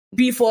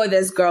before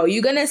this girl.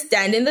 You're going to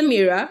stand in the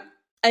mirror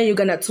and you're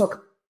going to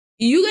talk.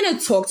 You're going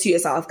to talk to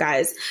yourself,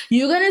 guys.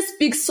 You're going to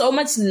speak so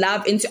much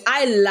love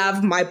I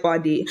love my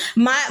body.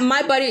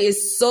 My body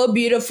is so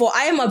beautiful.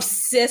 I am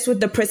obsessed with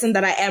the person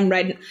that I am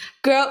right now.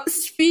 Girl,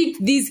 speak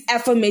these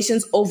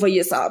affirmations over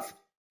yourself.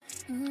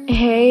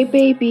 Hey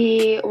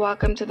baby,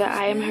 welcome to the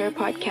I Am Her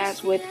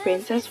podcast with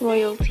Princess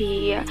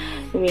Royalty.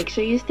 Make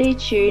sure you stay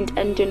tuned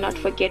and do not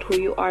forget who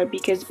you are,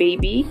 because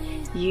baby,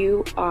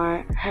 you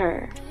are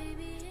her.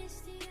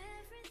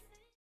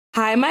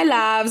 Hi, my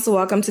loves.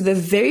 Welcome to the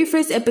very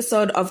first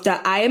episode of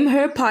the I Am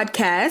Her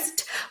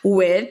podcast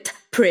with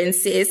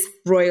Princess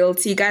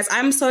Royalty. Guys,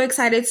 I'm so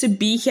excited to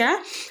be here.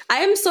 I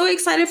am so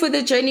excited for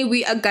the journey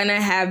we are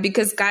gonna have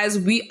because, guys,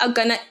 we are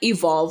gonna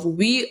evolve.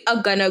 We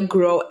are gonna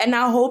grow. And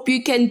I hope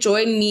you can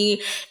join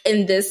me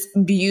in this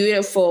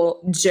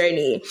beautiful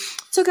journey.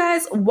 So,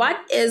 guys, what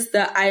is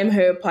the I Am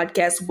Her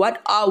podcast?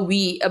 What are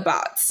we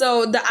about?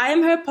 So, the I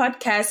Am Her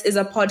podcast is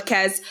a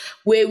podcast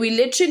where we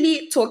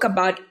literally talk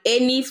about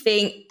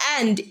anything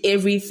and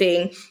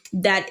everything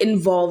that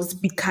involves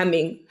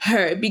becoming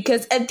her.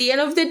 Because at the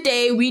end of the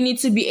day, we need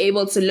to be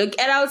able to look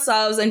at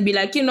ourselves and be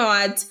like, you know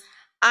what?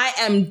 I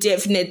am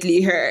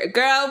definitely her.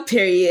 Girl,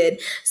 period.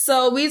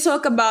 So we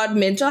talk about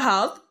mental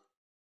health.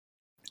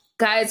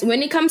 Guys,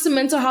 when it comes to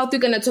mental health, we're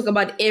going to talk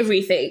about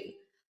everything.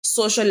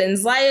 Social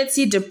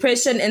anxiety,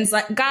 depression,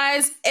 anxiety.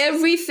 Guys,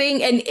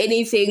 everything and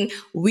anything,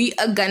 we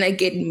are going to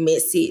get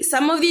messy.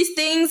 Some of these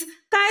things,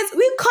 guys,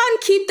 we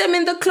can't keep them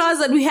in the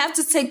closet. We have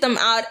to take them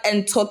out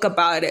and talk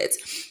about it.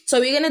 So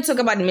we're going to talk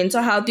about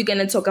mental health. We're going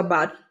to talk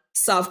about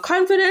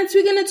self-confidence.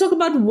 We're going to talk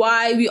about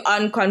why we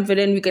aren't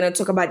confident. We're going to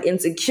talk about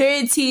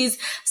insecurities,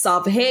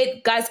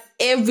 self-hate. Guys,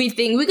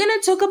 everything. We're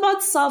going to talk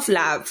about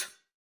self-love.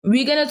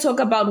 We're going to talk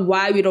about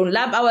why we don't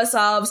love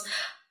ourselves.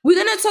 We're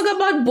going to talk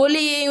about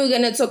bullying. We're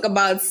going to talk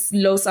about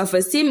low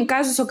self-esteem.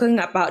 Guys, we're talking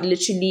about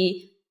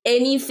literally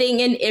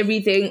anything and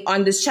everything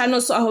on this channel.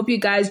 So I hope you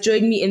guys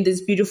join me in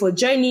this beautiful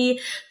journey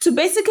to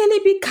basically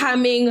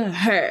becoming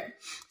her.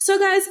 So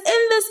guys, in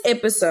this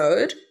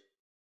episode,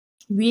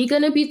 we're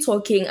going to be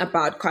talking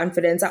about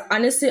confidence. I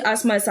honestly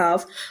asked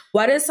myself,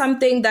 what is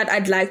something that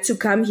I'd like to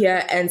come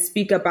here and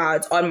speak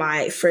about on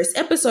my first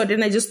episode?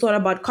 And I just thought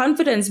about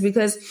confidence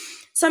because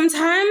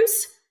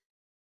sometimes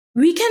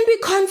we can be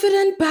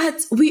confident,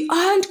 but we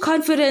aren't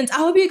confident. I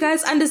hope you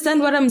guys understand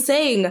what I'm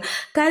saying.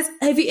 Guys,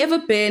 have you ever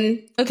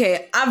been,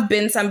 I've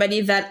been somebody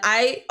that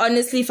I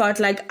honestly felt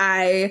like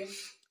I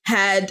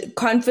had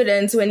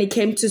confidence when it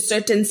came to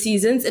certain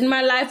seasons in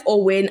my life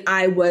or when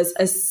I was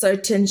a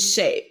certain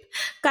shape.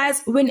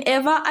 Guys,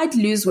 whenever I'd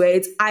lose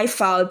weight, I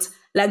felt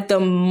like the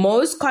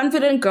most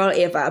confident girl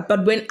ever.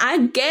 But when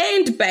I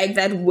gained back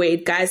that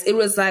weight, guys, it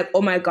was like,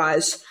 oh my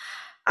gosh,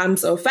 I'm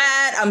so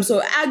fat, I'm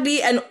so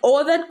ugly, and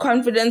all that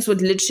confidence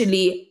would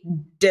literally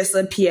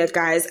disappear,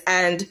 guys.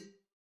 And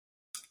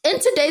in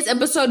today's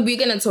episode, we're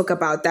going to talk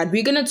about that.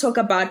 We're going to talk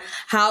about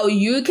how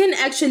you can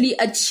actually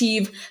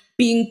achieve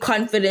being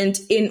confident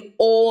in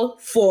all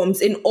forms,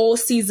 in all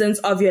seasons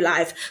of your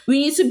life. We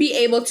need to be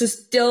able to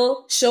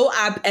still show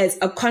up as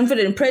a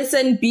confident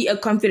person, be a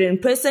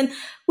confident person.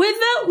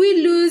 Whether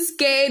we lose,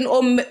 gain,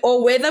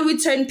 or whether we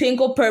turn pink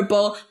or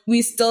purple,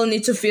 we still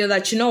need to feel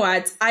that, you know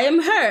what, I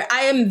am her.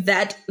 I am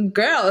that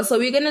girl. So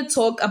we're going to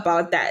talk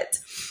about that.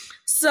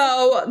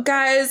 So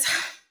guys,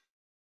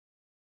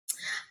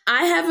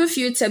 I have a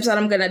few tips that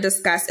I'm going to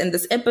discuss in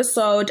this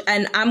episode,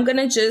 and I'm going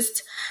to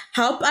just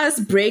help us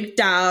break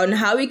down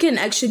how we can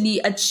actually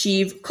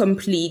achieve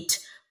complete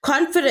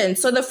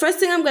confidence. So the first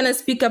thing I'm going to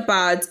speak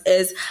about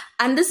is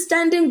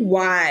understanding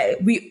why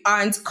we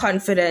aren't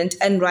confident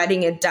and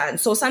writing it down.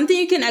 So something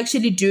you can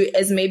actually do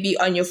is maybe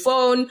on your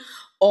phone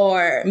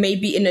or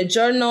maybe in a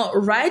journal,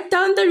 write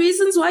down the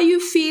reasons why you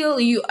feel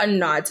you are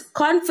not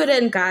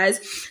confident,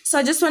 guys. So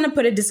I just want to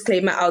put a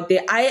disclaimer out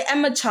there. I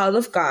am a child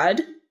of God.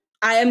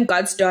 I am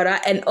God's daughter,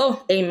 and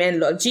oh, amen,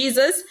 Lord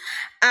Jesus.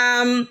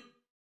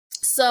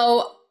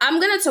 So I'm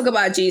going to talk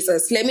about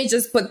Jesus. Let me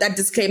just put that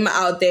disclaimer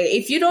out there.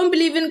 If you don't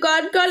believe in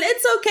God, girl,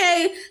 it's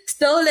okay.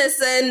 Still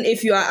listen.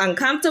 If you are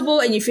uncomfortable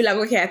and you feel like,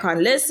 okay, I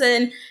can't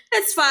listen,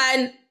 it's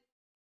fine.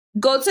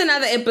 Go to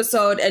another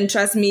episode and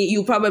trust me,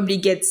 you'll probably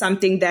get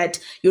something that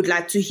you'd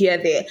like to hear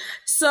there.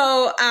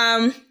 So,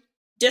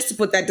 just to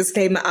put that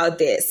disclaimer out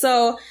there.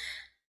 So,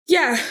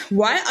 yeah,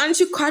 why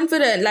aren't you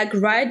confident? Like,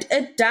 write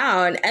it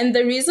down. And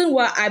the reason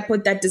why I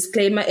put that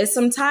disclaimer is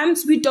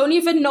sometimes we don't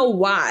even know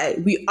why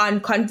we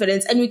aren't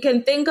confident. And we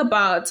can think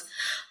about,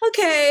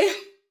 okay,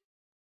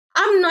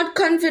 I'm not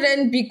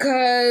confident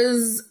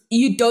because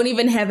you don't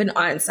even have an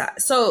answer.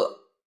 So,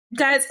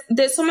 guys,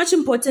 there's so much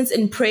importance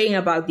in praying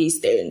about these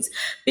things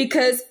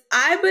because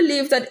I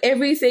believe that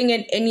everything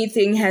and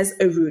anything has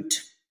a root.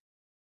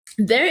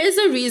 There is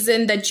a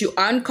reason that you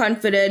aren't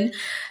confident,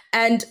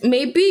 and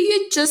maybe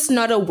you're just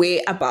not aware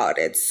about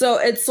it. So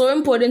it's so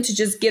important to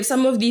just give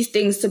some of these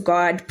things to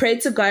God, pray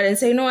to God and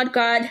say, you know what,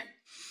 God,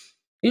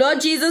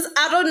 Lord Jesus,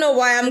 I don't know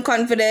why I'm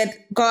confident.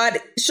 God,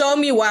 show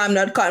me why I'm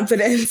not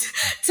confident.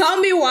 Tell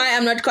me why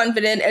I'm not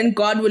confident. And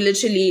God will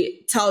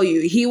literally tell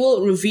you. He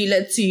will reveal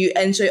it to you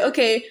and show you,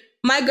 okay,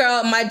 my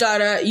girl, my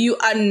daughter, you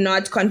are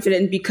not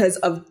confident because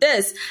of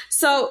this.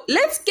 So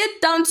let's get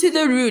down to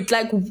the root.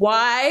 Like,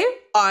 why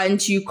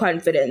aren't you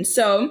confident?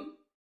 So,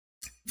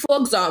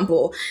 for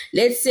example,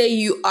 let's say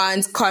you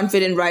aren't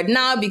confident right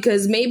now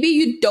because maybe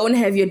you don't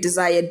have your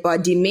desired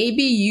body.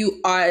 Maybe you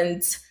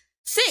aren't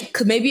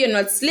thick. Maybe you're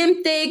not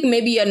slim thick.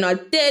 Maybe you're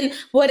not thin.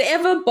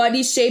 Whatever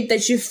body shape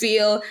that you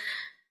feel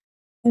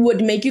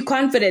would make you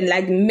confident.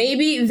 Like,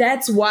 maybe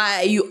that's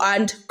why you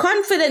aren't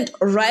confident.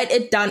 Write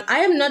it down. I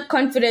am not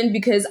confident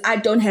because I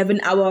don't have an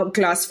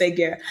hourglass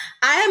figure.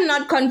 I am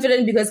not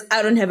confident because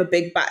I don't have a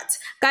big butt.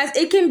 Guys,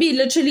 it can be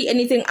literally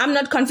anything. I'm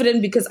not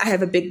confident because I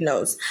have a big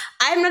nose.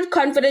 I'm not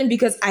confident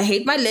because I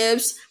hate my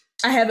lips.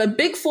 I have a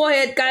big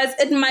forehead. Guys,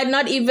 it might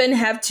not even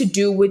have to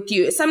do with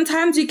you.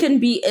 Sometimes you can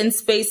be in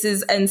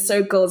spaces and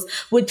circles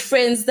with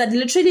friends that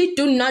literally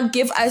do not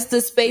give us the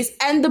space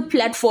and the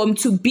platform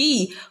to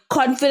be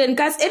confident.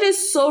 Guys, it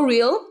is so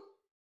real.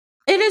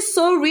 It is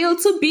so real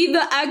to be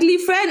the ugly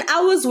friend. I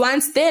was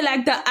once there,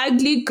 like the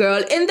ugly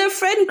girl in the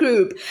friend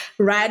group.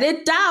 Write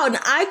it down.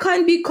 I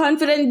can't be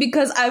confident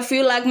because I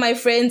feel like my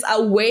friends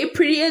are way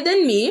prettier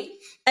than me.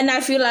 And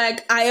I feel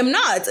like I am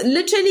not.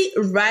 Literally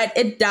write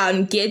it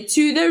down. Get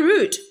to the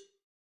root.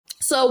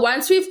 So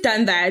once we've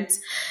done that,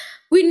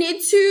 we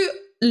need to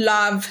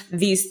love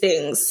these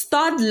things.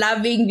 Start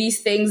loving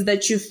these things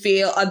that you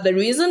feel are the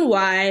reason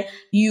why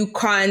you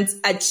can't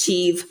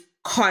achieve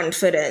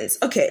confidence.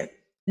 Okay,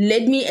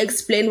 let me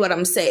explain what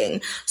I'm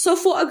saying. So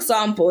for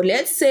example,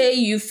 let's say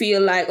you feel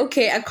like,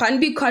 okay, I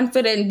can't be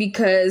confident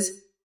because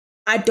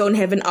I don't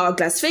have an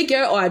hourglass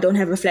figure or I don't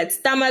have a flat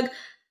stomach.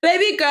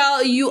 Baby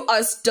girl, you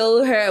are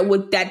still her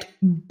with that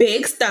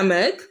big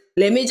stomach.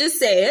 Let me just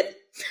say it.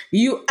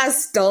 You are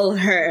still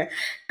her.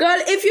 Girl,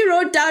 if you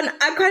wrote down,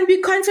 I can't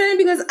be confident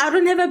because I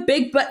don't have a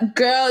big butt.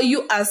 Girl,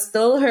 you are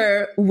still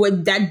her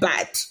with that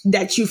butt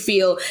that you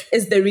feel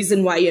is the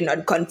reason why you're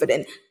not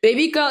confident.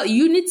 Baby girl,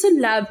 you need to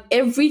love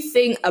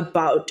everything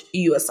about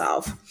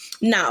yourself.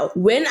 Now,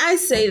 when I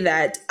say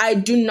that, I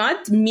do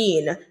not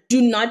mean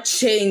do not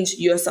change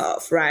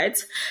yourself, right?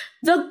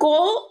 The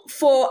goal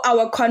for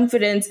our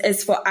confidence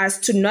is for us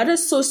to not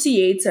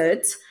associate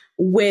it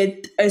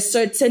with a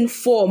certain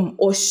form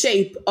or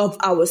shape of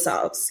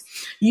ourselves.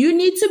 You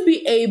need to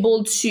be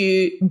able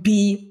to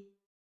be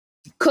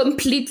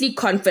completely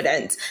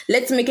confident.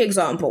 Let's make an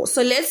example.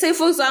 So let's say,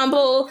 for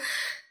example,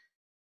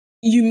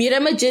 you meet a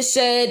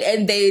magician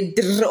and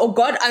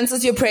God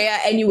answers your prayer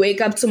and you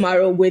wake up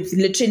tomorrow with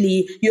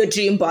literally your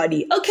dream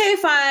body. Okay,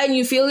 fine.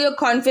 You feel your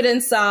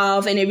confident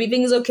self and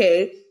everything's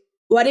okay.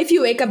 What if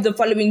you wake up the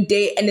following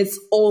day and it's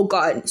all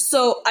gone?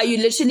 So are you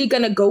literally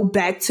going to go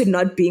back to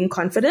not being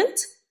confident?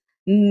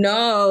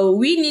 No,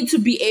 we need to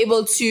be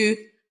able to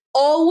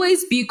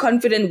always be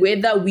confident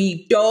whether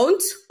we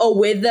don't or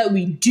whether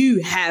we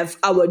do have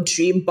our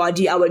dream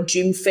body, our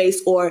dream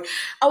face, or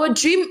our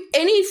dream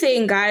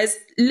anything, guys.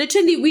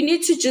 Literally, we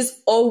need to just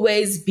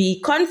always be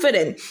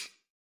confident.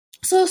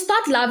 So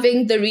start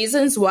loving the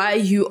reasons why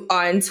you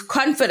aren't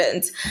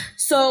confident.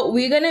 So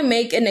we're going to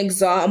make an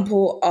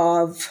example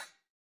of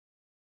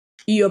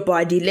your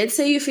body. Let's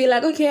say you feel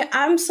like, okay,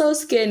 I'm so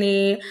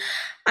skinny.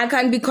 I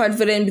can't be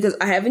confident because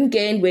I haven't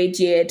gained weight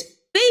yet.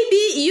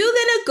 Baby, you're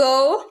gonna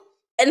go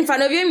in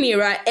front of your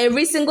mirror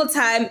every single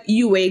time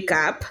you wake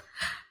up.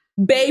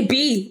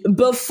 Baby,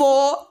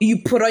 before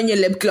you put on your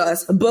lip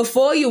gloss,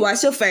 before you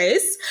wash your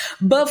face,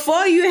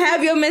 before you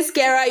have your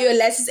mascara, your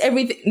lashes,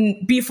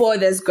 everything, before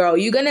this, girl,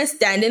 you're gonna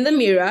stand in the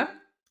mirror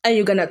and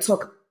you're gonna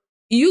talk.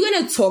 You're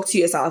going to talk to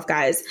yourself,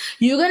 guys.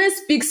 You're going to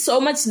speak so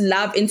much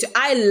love into,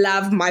 I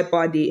love my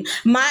body.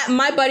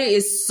 My body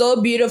is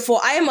so beautiful.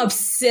 I am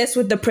obsessed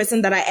with the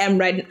person that I am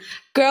right now.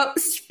 Girl,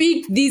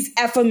 speak these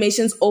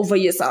affirmations over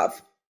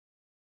yourself.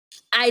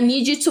 I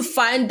need you to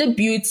find the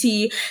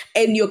beauty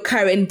in your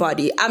current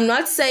body. I'm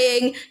not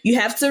saying you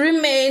have to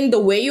remain the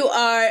way you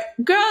are.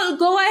 Girl,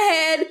 go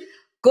ahead.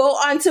 Go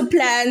on to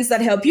plans that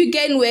help you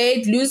gain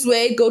weight, lose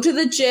weight, go to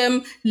the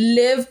gym,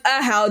 live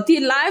a healthy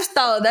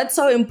lifestyle. That's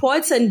so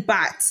important.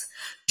 But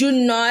do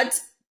not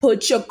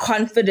put your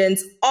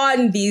confidence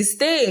on these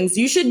things.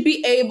 You should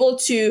be able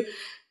to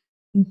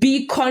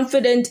be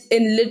confident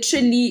in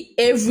literally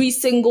every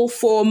single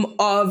form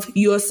of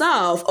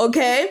yourself,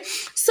 okay?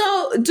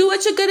 So do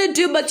what you're gonna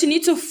do, but you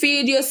need to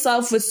feed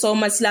yourself with so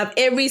much love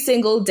every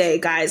single day,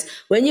 guys.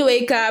 When you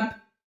wake up,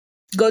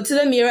 go to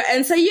the mirror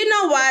and say, you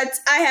know what?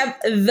 I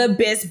have the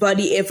best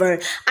body ever.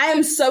 I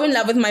am so in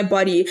love with my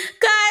body.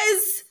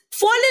 Guys,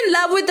 fall in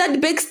love with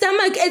that big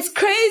stomach. It's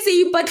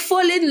crazy, but fall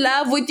in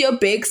love with your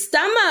big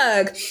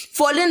stomach.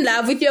 Fall in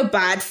love with your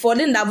butt.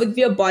 Fall in love with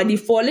your body.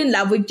 Fall in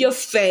love with your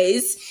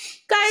face.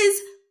 Guys,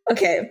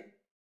 okay.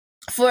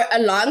 For a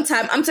long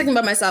time, I'm talking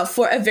about myself,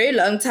 for a very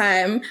long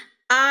time,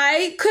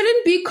 I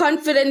couldn't be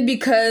confident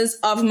because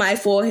of my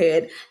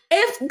forehead.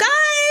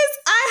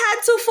 I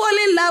had to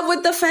fall in love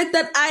with the fact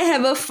that I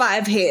have a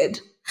 5 head.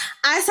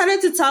 I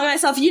started to tell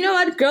myself, you know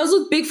what? Girls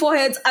with big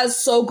foreheads are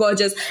so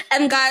gorgeous.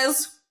 And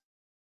guys,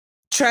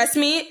 trust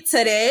me,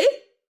 today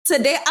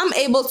I'm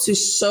able to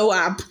show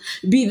up,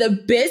 be the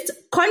best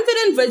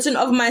confident version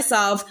of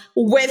myself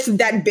with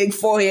that big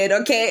forehead,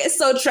 okay?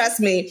 So trust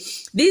me,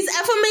 these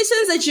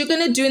affirmations that you're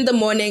gonna do in the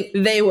morning,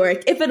 they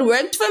work. If it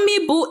worked for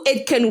me, boo,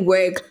 it can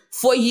work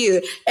for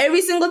you.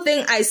 Every single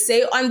thing I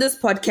say on this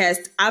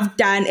podcast, I've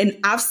done and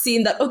I've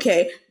seen that,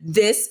 okay,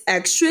 this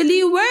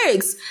actually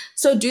works.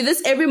 So do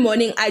this every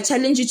morning. I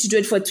challenge you to do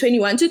it for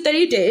 21 to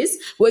 30 days,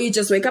 where you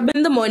just wake up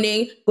in the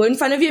morning, go in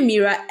front of your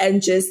mirror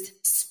and just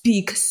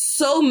speak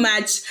so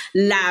much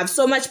love,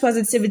 so much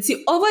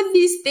positivity over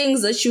these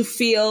things that you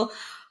feel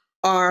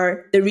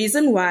are the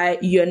reason why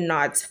you're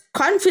not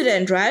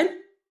confident, right?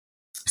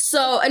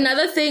 So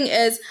another thing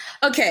is,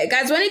 okay,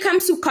 guys, when it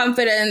comes to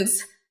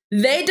confidence,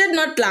 they did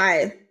not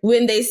lie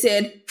when they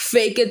said,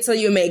 fake it till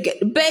you make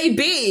it.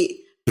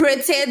 Baby,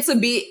 pretend to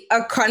be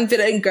a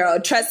confident girl.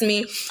 Trust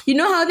me. You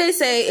know how they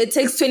say it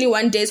takes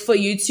 21 days for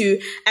you to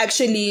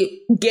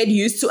actually get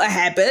used to a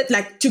habit,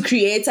 like to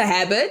create a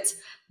habit?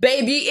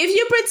 Baby, if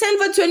you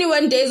pretend for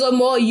 21 days or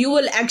more, you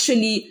will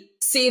actually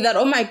see that,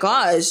 oh my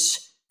gosh,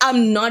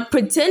 I'm not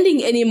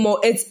pretending anymore.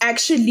 It's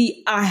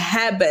actually a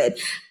habit.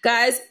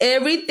 Guys,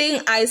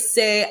 everything I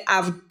say,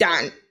 I've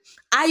done.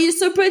 I used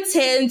to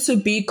pretend to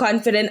be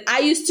confident. I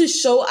used to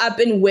show up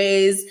in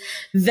ways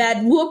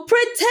that were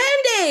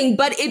pretending,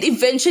 but it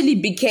eventually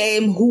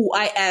became who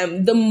I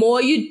am. The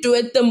more you do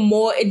it, the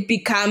more it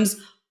becomes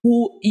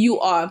who you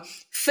are.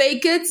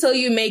 Fake it till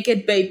you make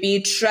it,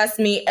 baby. Trust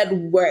me, it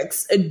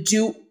works.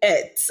 Do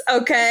it,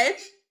 okay?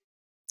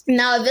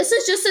 Now, this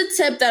is just a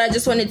tip that I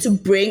just wanted to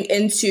bring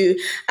into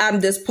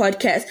this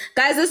podcast.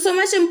 Guys, there's so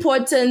much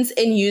importance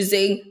in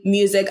using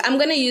music. I'm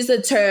going to use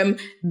the term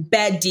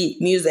baddie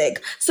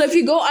music. So if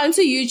you go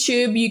onto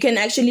YouTube, you can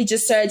actually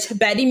just search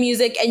baddie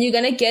music and you're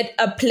going to get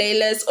a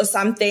playlist or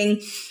something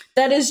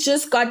that has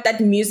just got that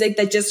music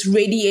that just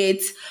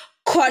radiates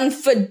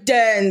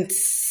confident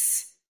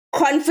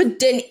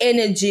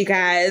energy,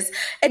 guys.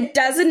 It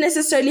doesn't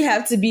necessarily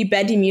have to be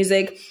baddie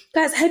music.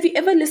 Guys, have you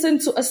ever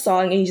listened to a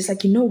song and you're just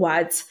like, you know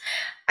what?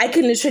 I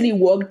can literally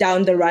walk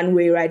down the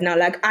runway right now.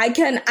 Like I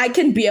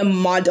can be a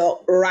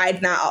model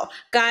right now.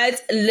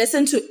 Guys,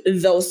 listen to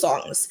those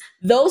songs.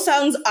 Those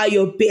songs are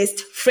your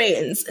best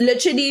friends.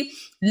 Literally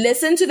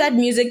listen to that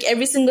music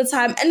every single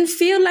time and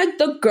feel like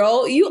the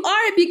girl you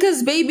are,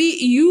 because baby,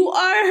 you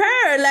are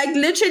her. Like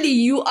literally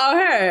you are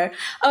her.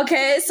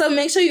 Okay. So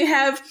make sure you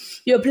have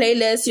your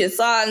playlist, your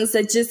songs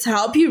that just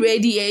help you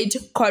radiate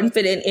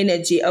confident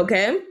energy.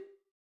 Okay.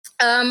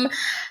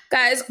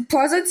 Guys,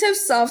 positive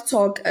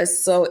self-talk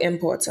is so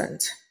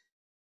important.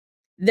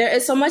 There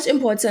is so much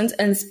importance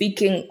in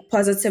speaking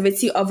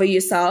positivity over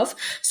yourself.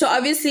 So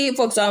obviously,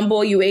 for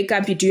example, you wake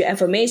up, you do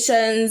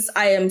affirmations.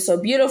 I am so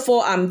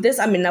beautiful. I'm this,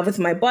 I'm in love with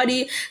my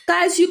body.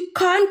 Guys, you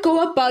can't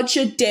go about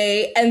your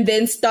day and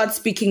then start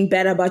speaking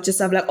bad about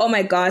yourself. Like, oh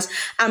my gosh,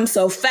 I'm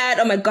so fat.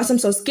 Oh my gosh, I'm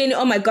so skinny.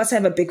 Oh my gosh, I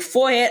have a big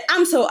forehead.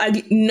 I'm so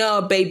ugly.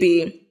 No,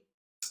 baby.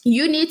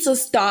 You need to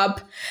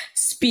stop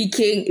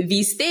speaking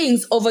these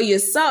things over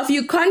yourself.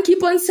 You can't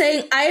keep on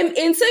saying, I am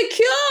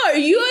insecure.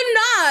 You're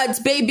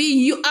not, baby.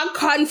 You are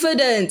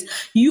confident.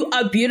 You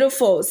are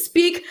beautiful.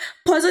 Speak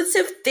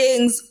positive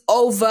things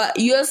over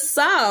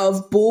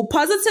yourself, boo.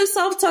 Positive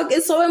self-talk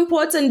is so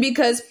important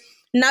because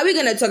now we're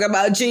going to talk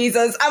about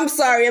Jesus. I'm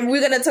sorry.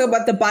 We're going to talk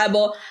about the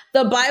Bible.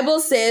 The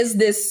Bible says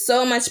there's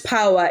so much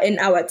power in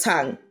our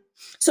tongue.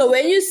 So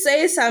when you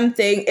say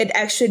something, it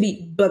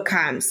actually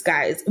becomes,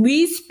 guys.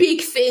 We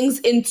speak things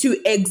into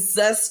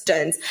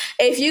existence.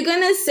 If you're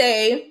going to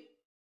say,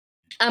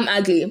 I'm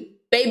ugly,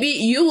 baby,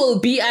 you will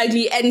be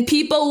ugly and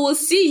people will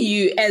see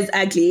you as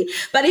ugly.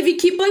 But if you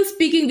keep on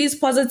speaking these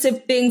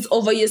positive things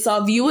over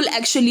yourself, you will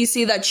actually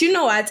see that, you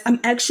know what, I'm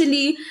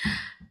actually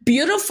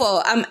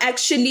beautiful. I'm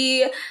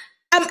actually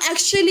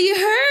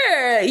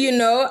her, you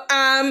know?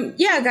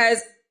 Yeah,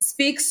 guys,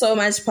 speak so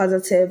much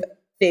positive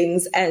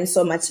things and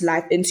so much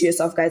life into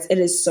yourself, guys. It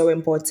is so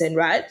important,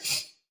 right?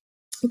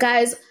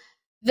 Guys,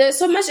 there's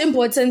so much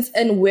importance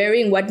in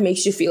wearing what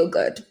makes you feel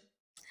good.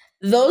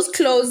 Those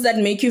clothes that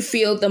make you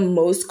feel the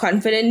most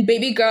confident,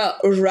 baby girl,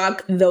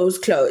 rock those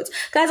clothes.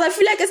 Guys, I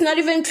feel like it's not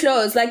even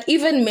clothes, like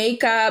even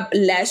makeup,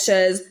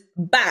 lashes.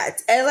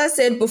 But as I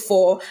said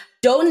before,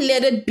 don't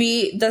let it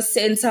be the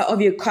center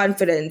of your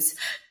confidence.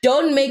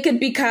 Don't make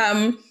it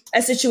become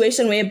a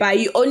situation whereby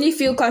you only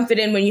feel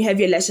confident when you have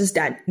your lashes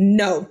done.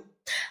 No.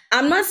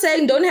 I'm not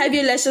saying don't have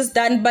your lashes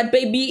done, but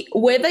baby,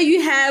 whether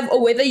you have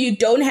or whether you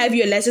don't have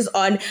your lashes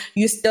on,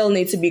 you still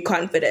need to be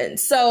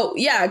confident. So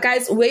yeah,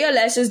 guys, wear your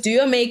lashes, do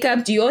your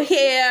makeup, do your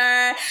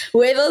hair,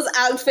 wear those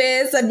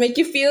outfits that make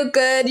you feel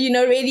good, you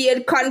know,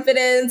 radiate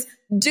confidence.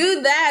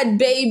 Do that,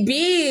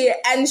 baby,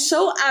 and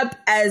show up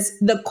as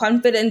the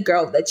confident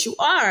girl that you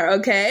are,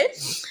 okay?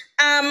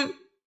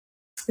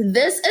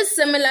 This is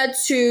similar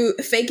to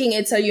faking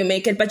it till you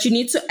make it, but you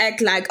need to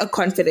act like a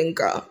confident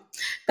girl.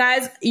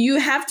 Guys, you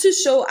have to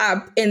show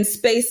up in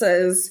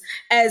spaces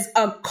as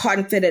a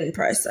confident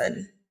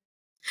person.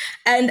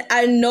 And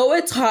I know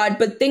it's hard,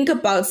 but think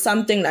about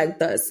something like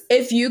this.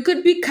 If you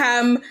could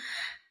become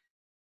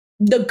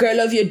the girl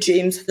of your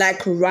dreams,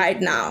 like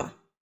right now,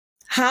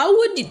 how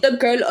would the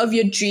girl of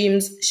your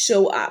dreams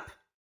show up?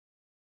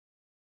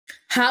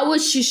 How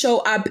would she show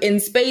up in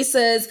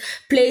spaces,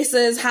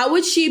 places? How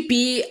would she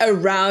be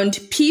around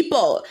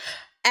people?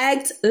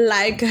 Act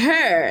like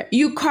her.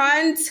 You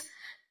can't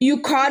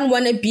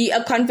want to be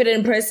a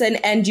confident person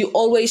and you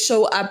always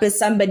show up as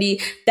somebody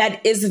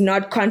that is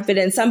not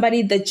confident,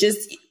 somebody that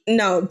just,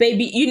 no,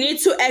 baby, you need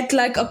to act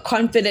like a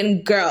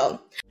confident girl.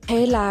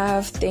 Hey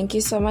love, thank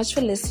you so much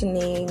for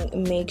listening.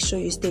 Make sure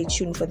you stay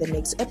tuned for the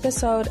next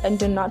episode and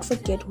do not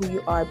forget who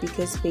you are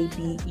because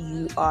baby,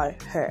 you are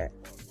her.